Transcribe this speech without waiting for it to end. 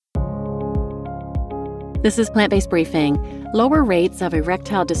This is Plant-Based Briefing, Lower Rates of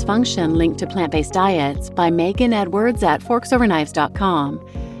Erectile Dysfunction Linked to Plant-Based Diets by Megan Edwards at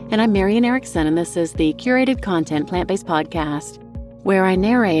forksoverknives.com. And I'm Marian Erickson, and this is the curated content plant-based podcast where I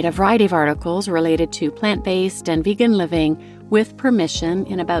narrate a variety of articles related to plant-based and vegan living with permission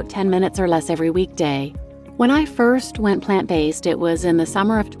in about 10 minutes or less every weekday. When I first went plant-based, it was in the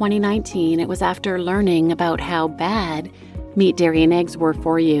summer of 2019. It was after learning about how bad meat, dairy, and eggs were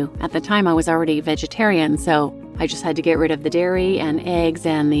for you. At the time, I was already vegetarian, so I just had to get rid of the dairy and eggs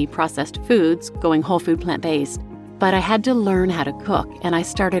and the processed foods, going whole food plant-based. But I had to learn how to cook, and I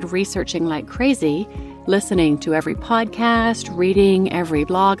started researching like crazy, listening to every podcast, reading every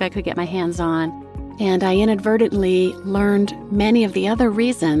blog I could get my hands on, and I inadvertently learned many of the other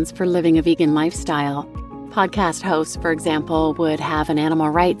reasons for living a vegan lifestyle. Podcast hosts, for example, would have an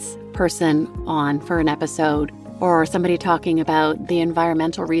animal rights person on for an episode, or somebody talking about the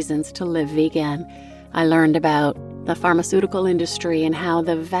environmental reasons to live vegan. I learned about the pharmaceutical industry and how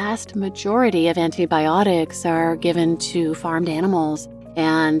the vast majority of antibiotics are given to farmed animals,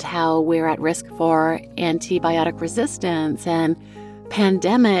 and how we're at risk for antibiotic resistance, and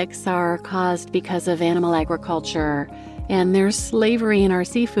pandemics are caused because of animal agriculture, and there's slavery in our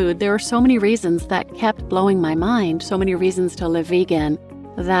seafood. There are so many reasons that kept blowing my mind, so many reasons to live vegan,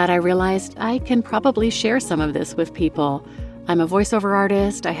 that I realized I can probably share some of this with people. I'm a voiceover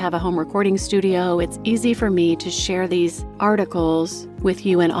artist. I have a home recording studio. It's easy for me to share these articles with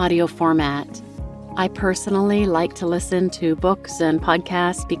you in audio format. I personally like to listen to books and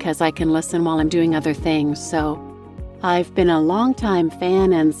podcasts because I can listen while I'm doing other things. So I've been a longtime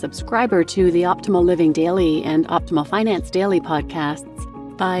fan and subscriber to the Optimal Living Daily and Optimal Finance Daily podcasts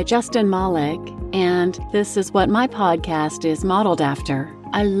by Justin Malik, and this is what my podcast is modeled after.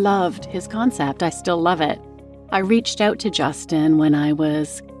 I loved his concept. I still love it. I reached out to Justin when I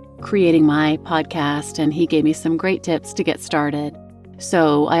was creating my podcast, and he gave me some great tips to get started.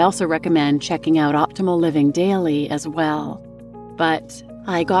 So I also recommend checking out Optimal Living Daily as well. But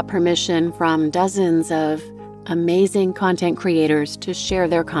I got permission from dozens of amazing content creators to share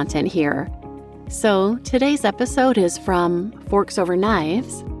their content here. So today's episode is from Forks Over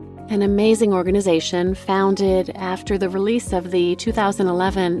Knives, an amazing organization founded after the release of the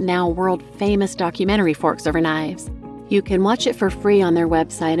 2011 now world-famous documentary Forks Over Knives. You can watch it for free on their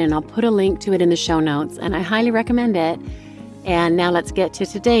website, and I'll put a link to it in the show notes, and I highly recommend it. And now let's get to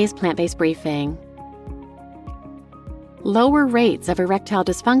today's plant-based briefing. Lower Rates of Erectile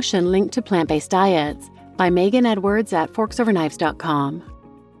Dysfunction Linked to Plant-Based Diets by Megan Edwards at forksoverknives.com.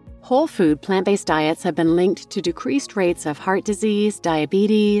 Whole food plant-based diets have been linked to decreased rates of heart disease,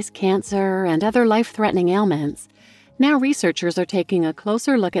 diabetes, cancer, and other life-threatening ailments. Now researchers are taking a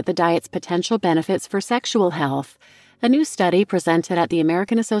closer look at the diet's potential benefits for sexual health. A new study presented at the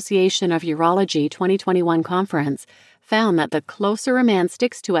American Association of Urology 2021 conference found that the closer a man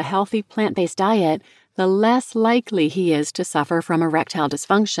sticks to a healthy plant-based diet, the less likely he is to suffer from erectile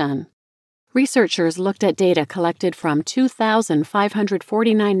dysfunction. Researchers looked at data collected from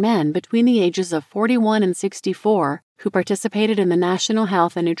 2,549 men between the ages of 41 and 64 who participated in the National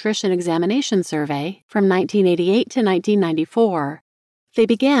Health and Nutrition Examination Survey from 1988 to 1994. They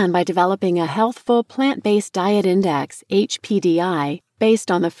began by developing a Healthful Plant-Based Diet Index, HPDI,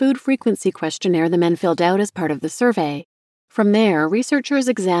 based on the food frequency questionnaire the men filled out as part of the survey. From there, researchers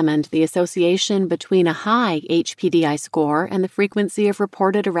examined the association between a high HPDI score and the frequency of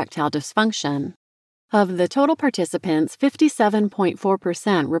reported erectile dysfunction. Of the total participants,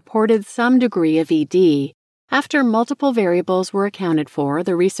 57.4% reported some degree of ED. After multiple variables were accounted for,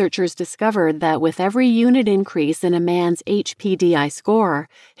 the researchers discovered that with every unit increase in a man's HPDI score,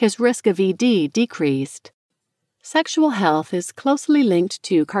 his risk of ED decreased. Sexual health is closely linked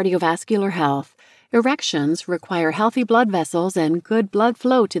to cardiovascular health. Erections require healthy blood vessels and good blood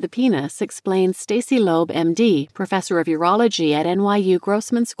flow to the penis, explains Stacy Loeb, MD, professor of urology at NYU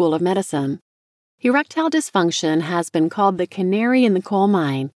Grossman School of Medicine. Erectile dysfunction has been called the canary in the coal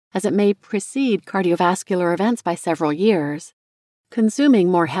mine, as it may precede cardiovascular events by several years. Consuming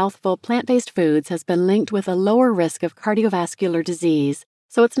more healthful plant-based foods has been linked with a lower risk of cardiovascular disease,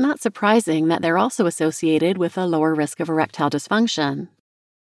 so it's not surprising that they're also associated with a lower risk of erectile dysfunction.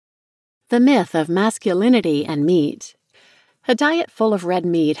 The myth of masculinity and meat. A diet full of red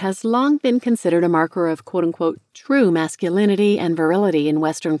meat has long been considered a marker of quote-unquote true masculinity and virility in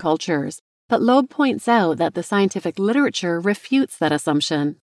Western cultures, but Loeb points out that the scientific literature refutes that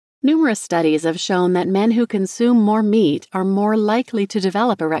assumption. Numerous studies have shown that men who consume more meat are more likely to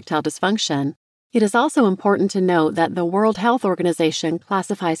develop erectile dysfunction. It is also important to note that the World Health Organization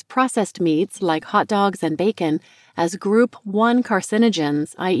classifies processed meats like hot dogs and bacon as Group 1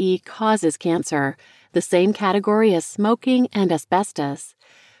 carcinogens, i.e., causes cancer, the same category as smoking and asbestos.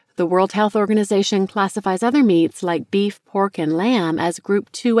 The World Health Organization classifies other meats like beef, pork, and lamb as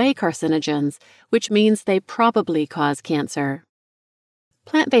Group 2A carcinogens, which means they probably cause cancer.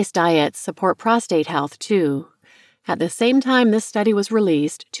 Plant-based diets support prostate health, too. At the same time this study was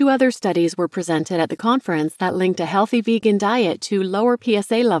released, 2 other studies were presented at the conference that linked a healthy vegan diet to lower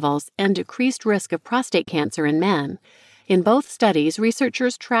PSA levels and decreased risk of prostate cancer in men. In both studies,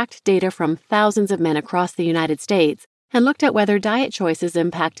 researchers tracked data from thousands of men across the United States and looked at whether diet choices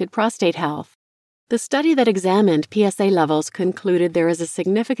impacted prostate health. The study that examined PSA levels concluded there is a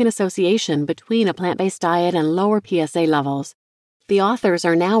significant association between a plant-based diet and lower PSA levels. The authors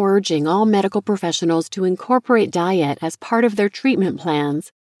are now urging all medical professionals to incorporate diet as part of their treatment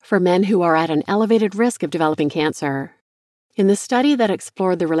plans for men who are at an elevated risk of developing cancer. In the study that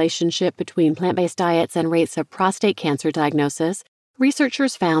explored the relationship between plant-based diets and rates of prostate cancer diagnosis,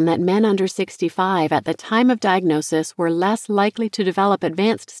 researchers found that men under 65 at the time of diagnosis were less likely to develop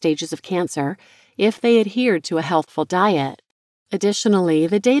advanced stages of cancer if they adhered to a healthful diet. Additionally,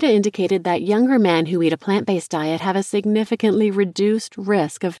 the data indicated that younger men who eat a plant-based diet have a significantly reduced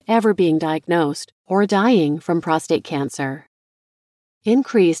risk of ever being diagnosed or dying from prostate cancer.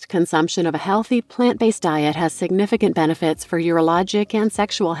 Increased consumption of a healthy plant-based diet has significant benefits for urologic and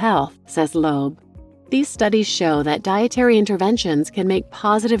sexual health, says Loeb. These studies show that dietary interventions can make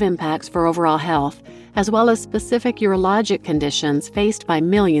positive impacts for overall health, as well as specific urologic conditions faced by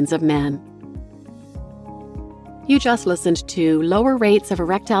millions of men. You just listened to Lower Rates of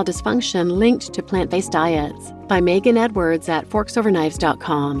Erectile Dysfunction Linked to Plant-Based Diets by Megan Edwards at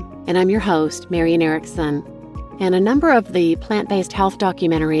ForksOverKnives.com, and I'm your host, Marian Erickson. And a number of the plant-based health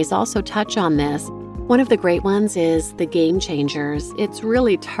documentaries also touch on this. One of the great ones is The Game Changers. It's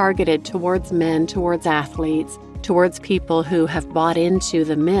really targeted towards men, towards athletes, towards people who have bought into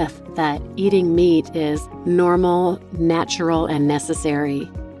the myth that eating meat is normal, natural, and necessary.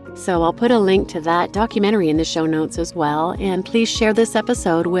 So I'll put a link to that documentary in the show notes as well, and please share this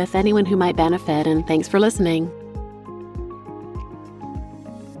episode with anyone who might benefit, and thanks for listening.